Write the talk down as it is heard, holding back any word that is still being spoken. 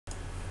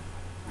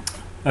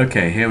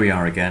Okay, here we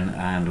are again,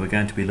 and we're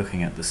going to be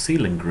looking at the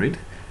ceiling grid,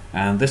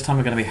 and this time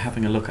we're going to be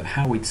having a look at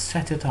how we'd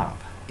set it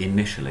up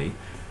initially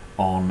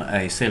on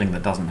a ceiling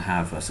that doesn't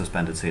have a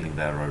suspended ceiling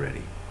there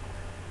already.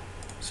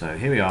 So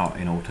here we are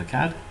in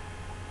AutoCAD,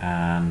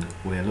 and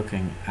we're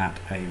looking at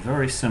a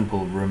very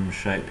simple room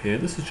shape here.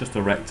 This is just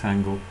a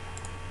rectangle,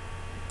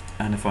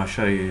 and if I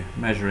show you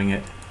measuring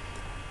it,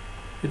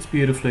 it's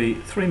beautifully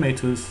 3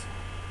 meters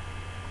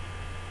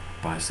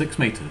by 6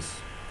 meters.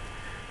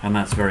 And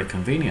that's very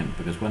convenient,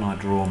 because when I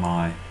draw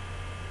my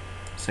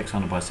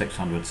 600 by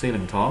 600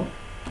 ceiling tile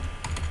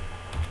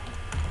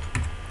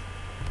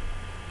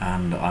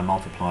and I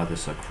multiply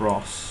this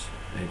across,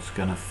 it's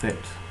going to fit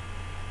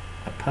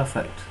a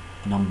perfect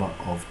number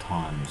of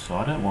times. So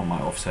I don't want my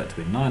offset to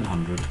be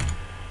 900,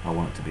 I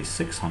want it to be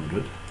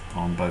 600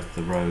 on both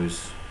the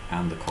rows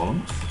and the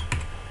columns.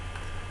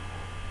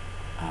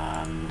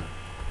 And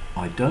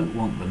I don't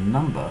want the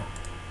number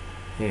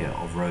here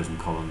of rows and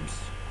columns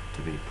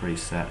to be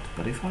preset,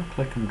 but if I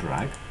click and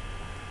drag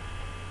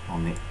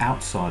on the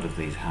outside of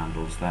these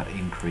handles, that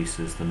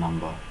increases the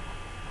number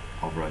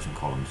of rows and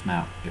columns.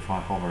 Now if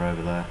I hover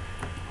over there,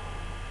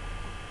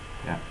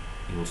 yeah,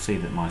 you'll see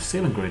that my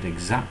ceiling grid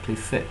exactly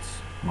fits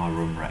my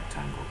room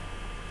rectangle.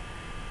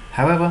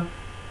 However,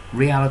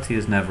 reality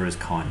is never as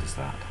kind as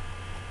that.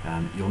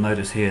 You'll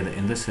notice here that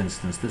in this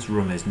instance this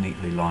room is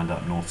neatly lined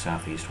up north,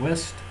 south, east,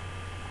 west.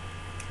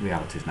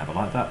 Reality is never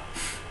like that.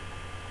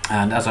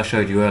 And as I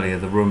showed you earlier,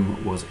 the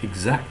room was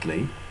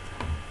exactly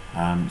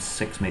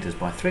 6 meters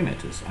by 3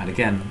 meters, and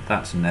again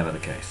that's never the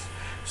case.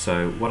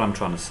 So what I'm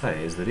trying to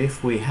say is that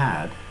if we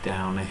had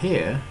down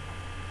here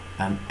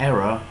an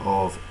error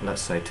of,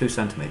 let's say, 2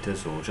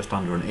 centimeters or just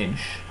under an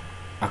inch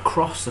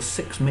across a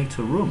 6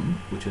 meter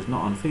room, which is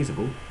not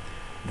unfeasible,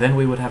 then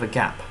we would have a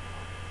gap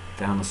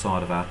down the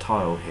side of our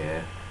tile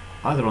here,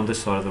 either on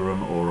this side of the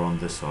room or on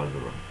this side of the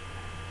room.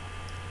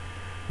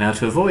 Now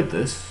to avoid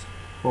this,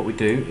 what we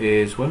do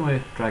is when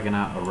we're dragging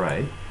out a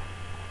ray,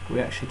 we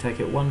actually take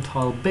it one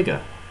tile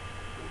bigger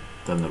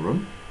than the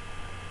room,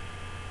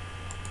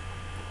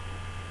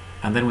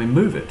 and then we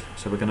move it.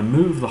 So we're going to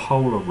move the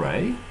whole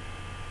array,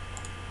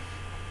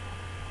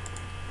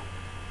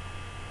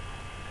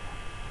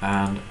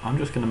 and I'm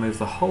just going to move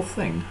the whole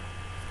thing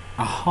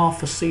a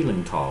half a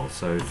ceiling tile,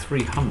 so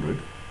 300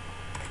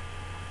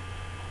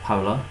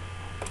 polar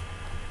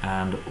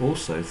and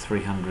also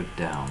 300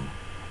 down.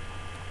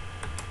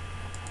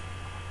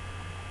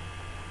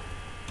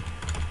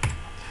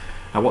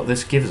 Now what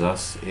this gives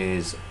us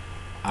is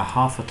a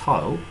half a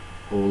tile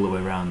all the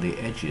way around the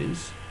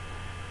edges,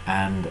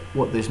 and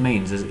what this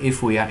means is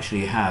if we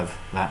actually have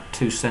that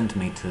 2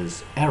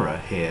 centimeters error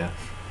here,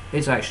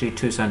 it's actually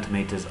 2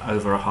 centimeters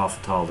over a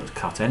half a tile that's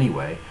cut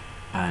anyway,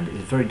 and it's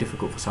very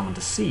difficult for someone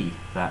to see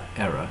that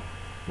error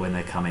when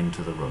they come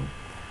into the room.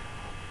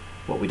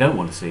 What we don't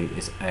want to see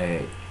is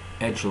a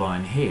edge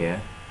line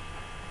here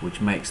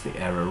which makes the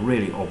error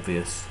really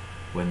obvious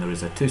when there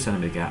is a 2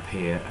 centimeter gap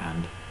here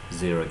and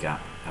 0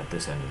 gap at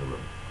this end of the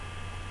room.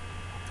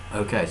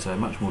 Okay, so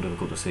much more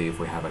difficult to see if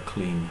we have a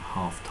clean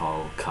half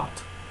tile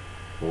cut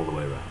all the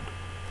way around.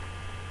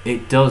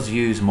 It does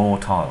use more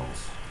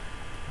tiles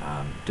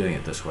doing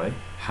it this way.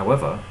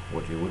 However,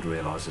 what you would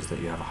realise is that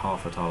you have a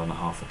half a tile and a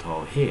half a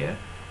tile here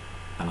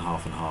and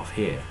half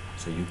here,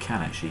 so you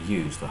can actually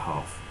use the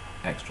half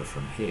extra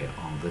from here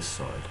on this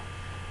side.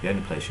 The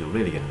only place you're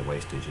really getting the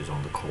wastage is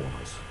on the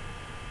corners.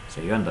 So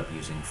you end up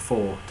using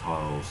 4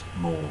 tiles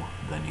more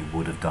than you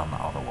would have done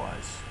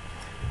otherwise.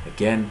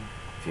 Again,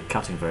 if you're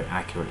cutting very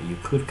accurately, you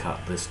could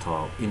cut this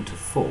tile into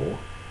 4,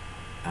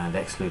 and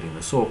excluding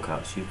the saw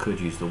cuts, you could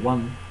use the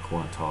 1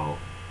 corner tile,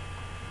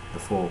 the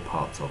 4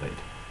 parts of it,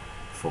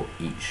 for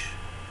each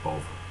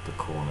of the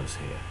corners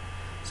here.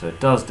 So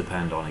it does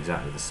depend on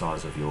exactly the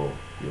size of your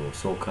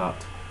saw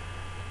cut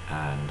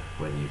and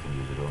whether you can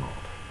use it or not.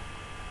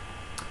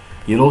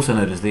 You'll also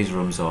notice these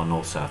rooms are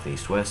north, south,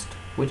 east, west,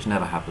 which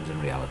never happens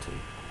in reality.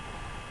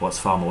 What's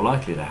far more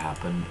likely to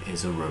happen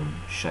is a room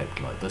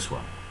shaped like this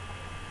one.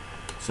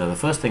 So the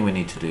first thing we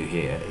need to do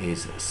here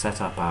is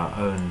set up our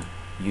own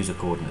user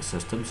coordinate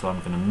system. So I'm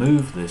going to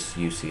move this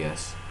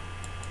UCS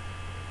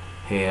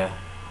here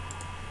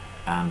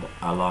and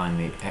align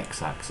the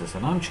x-axis,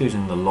 and I'm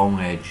choosing the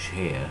long edge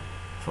here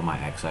for my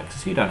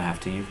x-axis. You don't have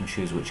to, you can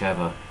choose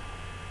whichever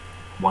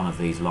one of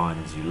these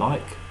lines you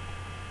like,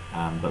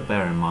 but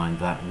bear in mind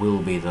that will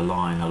be the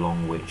line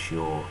along which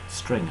your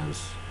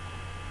stringers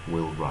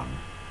will run.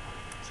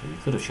 So you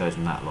could have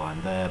chosen that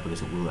line there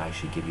because it will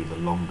actually give you the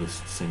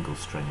longest single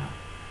stringer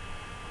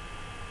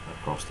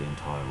across the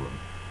entire room.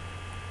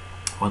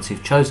 Once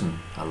you've chosen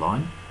a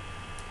line,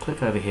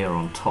 click over here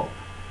on top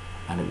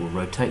and it will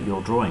rotate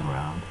your drawing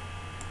round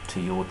to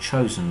your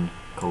chosen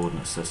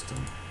coordinate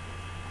system,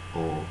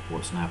 or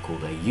what's now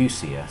called a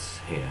UCS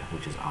here,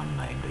 which is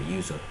unnamed, a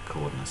user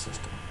coordinate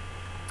system.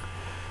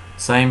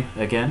 Same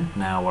again.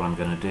 Now what I'm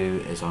going to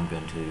do is I'm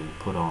going to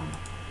put on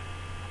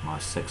my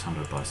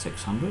 600 by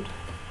 600,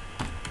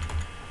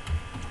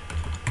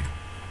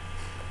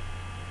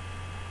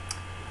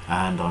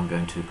 and I'm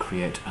going to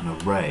create an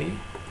array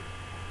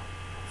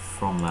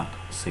from that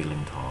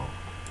ceiling tile.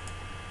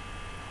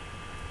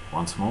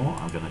 Once more,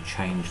 I'm going to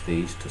change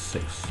these to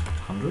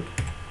 600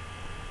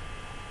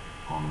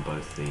 on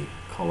both the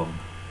column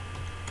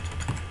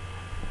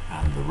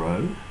and the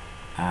row,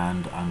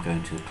 and I'm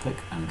going to click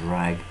and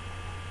drag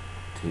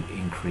to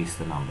increase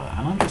the number,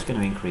 and I'm just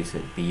going to increase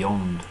it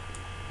beyond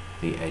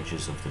the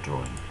edges of the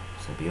drawing,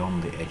 so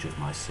beyond the edge of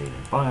my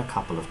ceiling, by a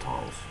couple of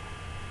tiles.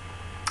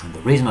 And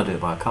the reason I do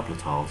it by a couple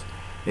of tiles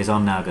is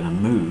I'm now going to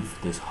move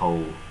this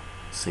whole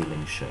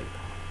ceiling shape.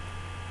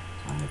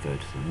 So I'm going to go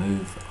to the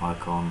move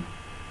icon,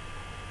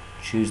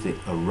 choose the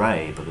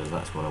array because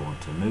that's what I want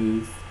to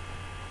move,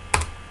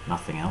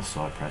 nothing else,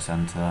 so I press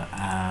enter,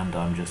 and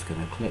I'm just going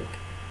to click,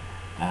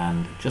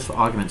 and just for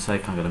argument's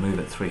sake I'm going to move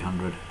it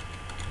 300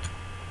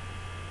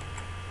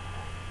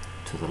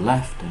 to the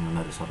left, and you'll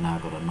notice I've now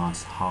got a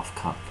nice half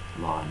cut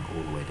line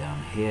all the way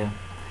down here,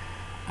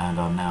 and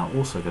I'm now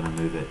also going to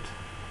move it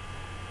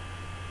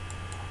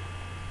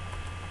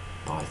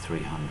by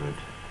 300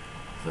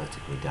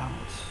 vertically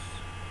downwards.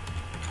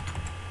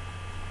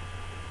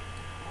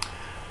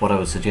 What I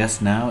would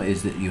suggest now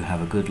is that you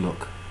have a good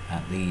look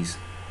at these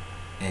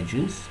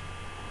edges,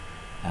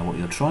 and what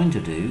you're trying to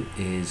do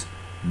is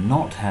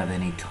not have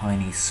any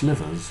tiny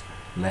slivers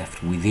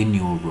left within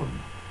your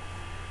room.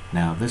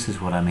 Now this is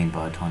what I mean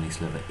by a tiny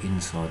sliver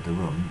inside the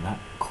room. That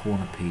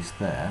corner piece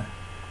there,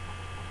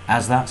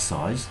 as that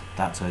size,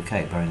 that's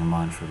okay, bearing in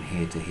mind from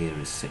here to here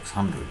is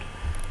 600.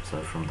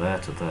 So from there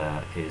to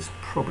there is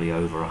probably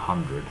over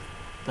 100.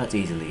 That's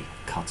easily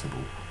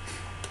cuttable.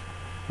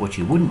 What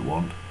you wouldn't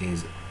want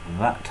is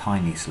that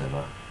tiny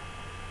sliver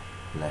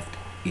left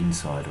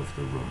inside of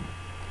the room.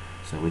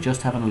 So we're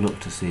just having a look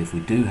to see if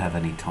we do have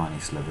any tiny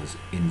slivers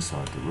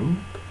inside the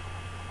room,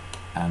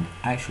 and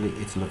actually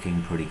it's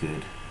looking pretty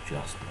good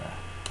just there.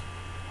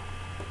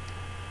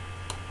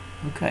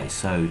 Okay,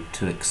 so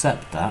to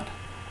accept that,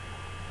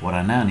 what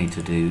I now need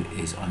to do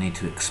is I need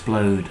to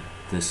explode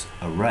this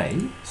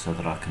array so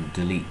that I can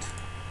delete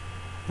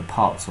the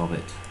parts of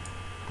it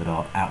that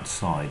are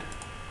outside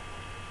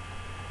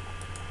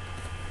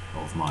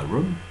of my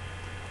room,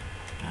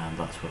 and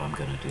that's what I'm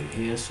going to do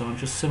here. So I'm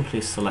just simply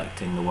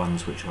selecting the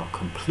ones which are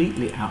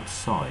completely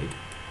outside,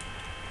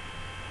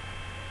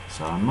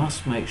 so I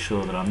must make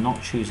sure that I'm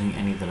not choosing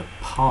any that are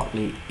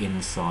partly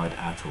inside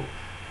at all,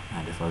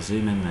 and if I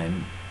zoom in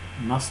then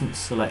mustn't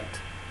select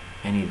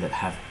any that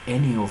have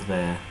any of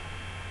their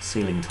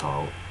ceiling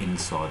tile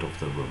inside of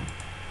the room.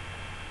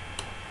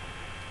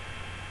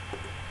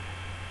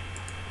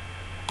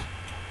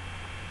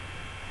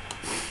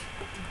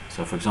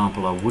 So for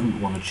example, I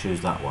wouldn't want to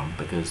choose that one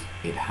because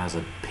it has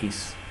a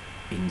piece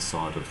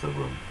inside of the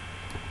room.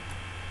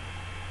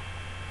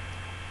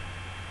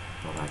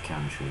 But I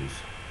can choose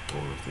all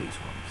of these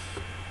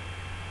ones.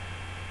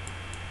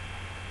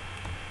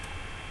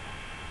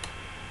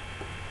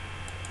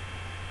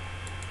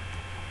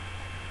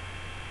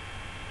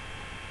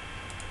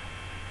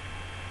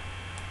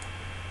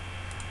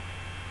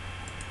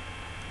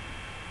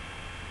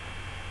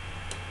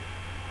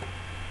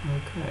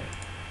 Okay,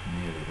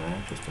 nearly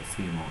there, just a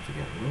few more to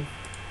get rid of.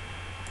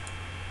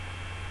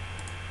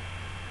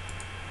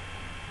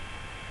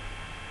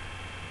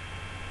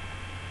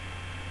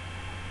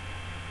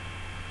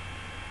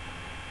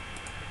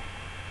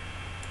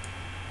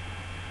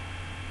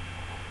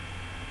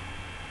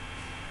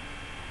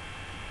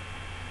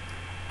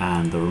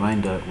 And the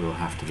remainder we'll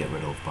have to get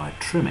rid of by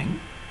trimming,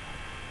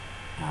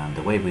 and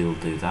the way we'll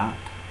do that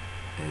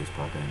is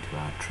by going to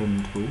our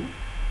trim tool,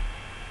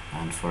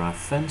 and for our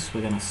fence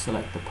we're going to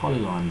select the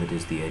polyline that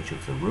is the edge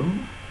of the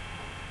room,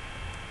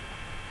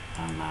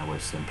 and now we're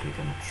simply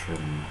going to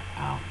trim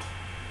out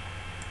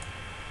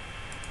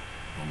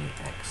any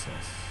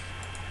excess,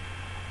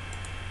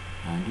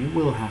 and you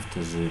will have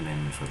to zoom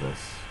in for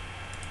this.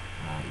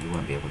 You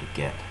won't be able to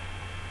get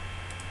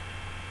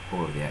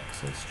all of the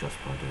excess just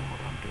by doing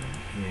what I'm doing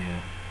here.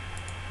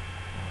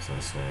 As I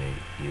say,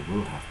 you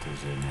will have to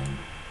zoom in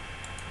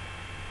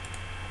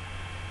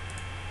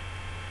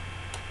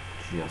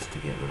just to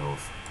get rid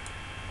of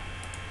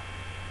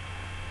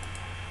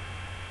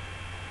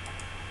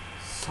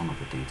some of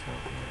the detail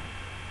here.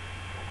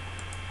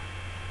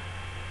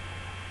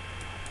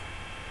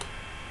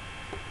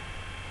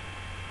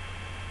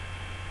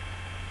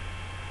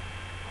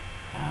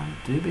 And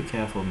do be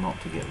careful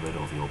not to get rid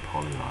of your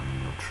polyline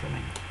when you're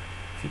trimming.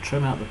 If you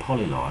trim out the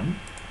polyline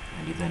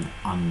and you then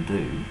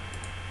undo,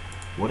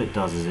 what it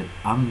does is it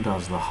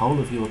undoes the whole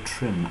of your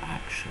trim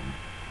action.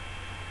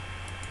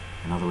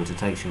 In other words, it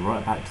takes you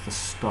right back to the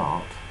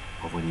start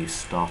of when you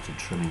started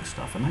trimming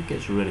stuff, and that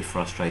gets really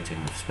frustrating,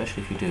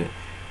 especially if you do it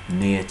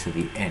near to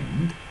the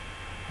end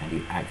and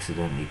you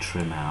accidentally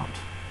trim out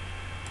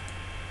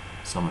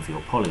some of your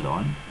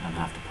polyline and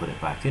have to put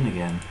it back in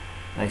again.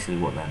 Basically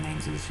what that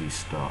means is you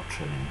start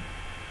trimming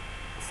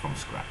from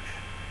scratch.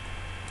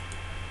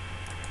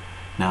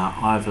 Now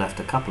I've left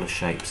a couple of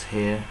shapes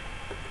here.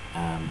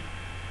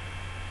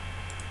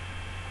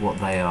 What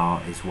they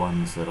are is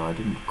ones that I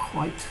didn't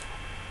quite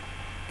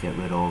get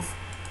rid of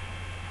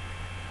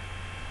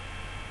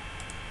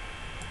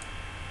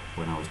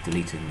when I was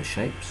deleting the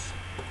shapes.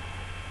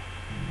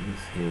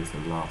 here is the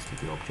last of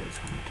the objects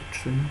I need to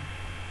trim.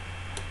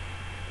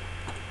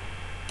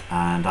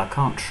 And I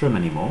can't trim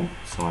anymore,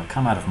 so I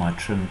come out of my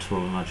trim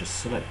tool and I just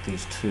select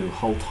these two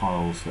whole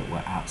tiles that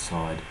were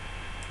outside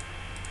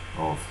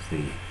of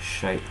the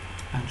shape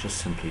and just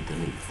simply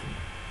delete them.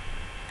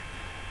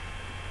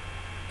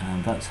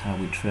 And that's how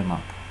we trim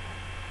up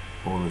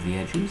all of the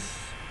edges.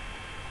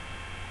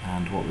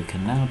 And what we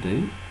can now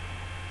do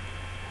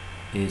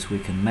is we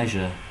can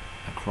measure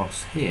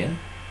across here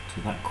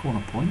to that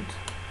corner point,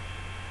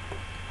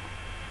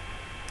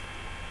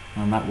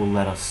 and that will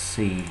let us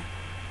see.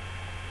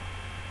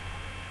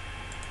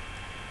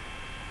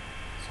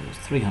 So it's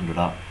 300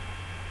 up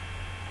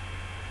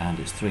and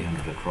it's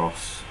 300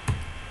 across,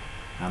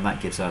 and that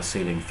gives our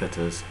ceiling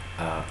fitters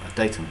a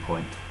datum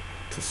point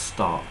to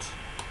start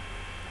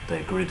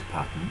their grid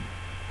pattern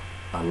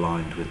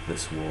aligned with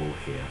this wall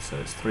here. So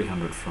it's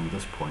 300 from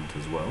this point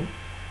as well.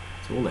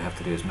 So all they have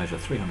to do is measure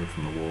 300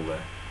 from the wall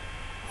there,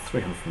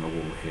 300 from the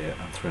wall here,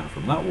 and 300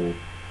 from that wall,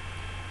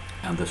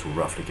 and this will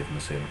roughly give them a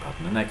ceiling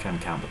pattern. And they can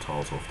count the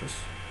tiles off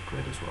this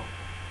grid as well.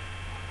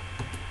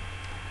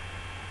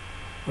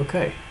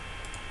 Okay,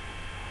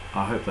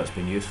 I hope that's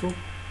been useful,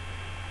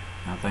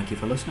 and thank you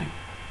for listening.